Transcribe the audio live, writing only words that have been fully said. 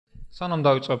სანამ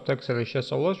დავიწყებთ Excel-ის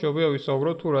შესწავლას, ჯობია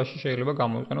ვისაუბროთ თუ რაში შეიძლება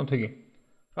გამოიყენოთ იგი.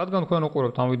 რადგან თქვენ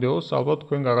უყურებთ ამ ვიდეოს, ალბათ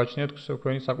თქვენ გაგაჩნიათ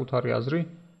თქვენი საკუთარი აზრი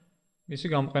მისი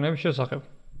გამოყენების შესახებ.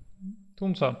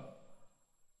 თუმცა,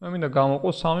 მე მინდა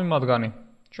გამოვყო 3 მათგანი.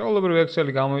 ჩვეულებრივ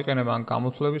Excel-ი გამოიყენება ან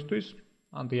გამოთვლებისთვის,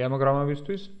 ან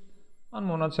დიაგრამებისთვის, ან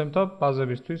მონაცემთა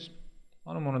ბაზებისთვის,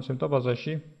 ანუ მონაცემთა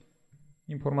ბაზაში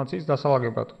ინფორმაციის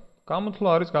დასალაგებლად. გამოთვლა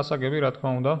არის გასაგები, რა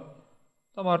თქმა უნდა,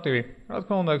 და მარტივი. რა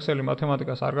თქმა უნდა, Excel-ი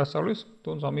მათემატიკას არ გასწავლის,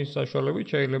 თუმცა მის საშუალებით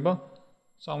შეიძლება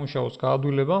სამუშაოს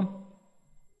გაადვილება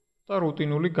და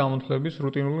რუტინული გამოთვლების,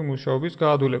 რუტინული მუშაობის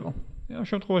გაადვილება. ამ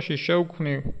შემთხვევაში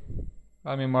შევქმნი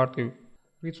რამე მარტივ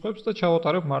რიცხვებს და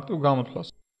ჩავატარებ მარტივ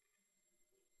გამოთვლას.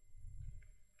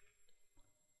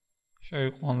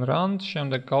 შევიყვან rand,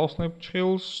 შემდეგ გავხსნებ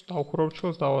ჭხილს, დავხურავ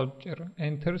ჭხილს, დავაჭერ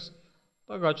Enter-ს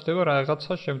და გაჩნდება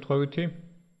რაღაცა შემთხვევითი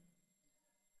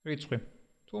რიცხვი.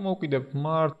 თუ მოვკიდებ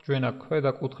მარჯვენა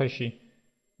ქვედა კუთხეში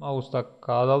მაუს და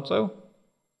გადავწევ,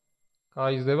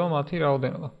 გაიზრდება მათი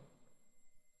რაოდენობა.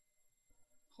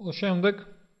 ხოლო შემდეგ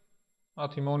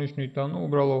მათი მონიშნვით და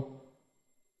უბრალო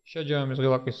შეჯამების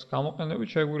ღილაკის გამოყენებით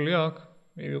შეგვიძლია აქ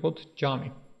მივიღოთ ჯამი.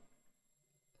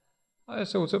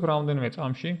 ესე უცებ რამდენიმე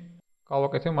წამში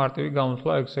გავაკეთე მარტივი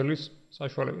გამოთვლა Excel-ის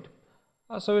საშუალებით.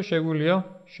 ასევე შეგვიძლია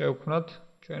შევქმნათ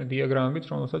ჩვენი დიაგრამებით,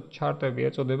 რომელსაც ჩარტები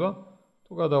ეწოდება.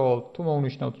 თუ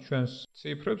მოვნიშნავთ ჩვენს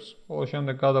ციფრებს, ხოლო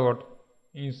შემდეგ გადავართ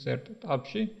Insert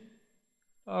tab-ში,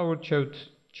 დავირჩევთ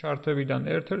ჩარტებიდან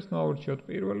ერთ-ერთს, მოვირჩევთ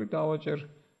პირველი, დავაჭერ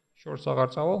შორს აღარ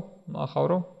წავალ,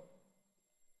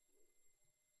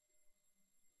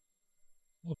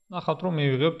 ნახავთ რომ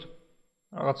მივიღებთ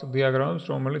რაღაცა დიაგრამებს,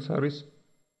 რომელიც არის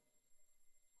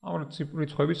ამ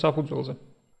რიცხვების საფუძველზე.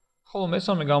 ხოლო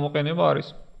მესამე გამოყენება არის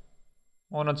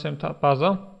მონაცემთა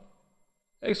ბაზა.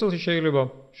 Excel-ში შეიძლება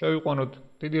შევიყვანოთ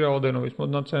დიდი რაოდენობის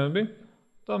მონაცემები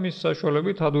და მის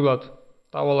საშუალებით ადვილად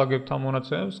დავალაგებთ ამ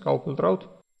მონაცემებს, გავფილტრავთ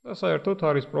და საერთოდ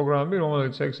არის პროგრამები,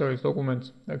 რომელიც Excel-ის დოკუმენტს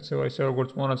ექცევა ისე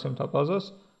როგორც მონაცემთა ბაზას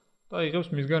და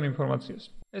იღებს მისგან ინფორმაციას.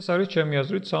 ეს არის ჩემი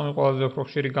აზრით 3 ყველაზე უფრო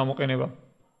ხშირი გამოყენება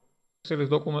Excel-ის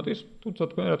დოკუმენტის, თუმცა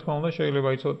თქვენ რა თქმა უნდა შეიძლება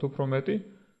იცოდეთ უფრო მეტი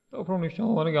და უფრო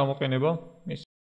მნიშვნელოვანი გამოყენება მის.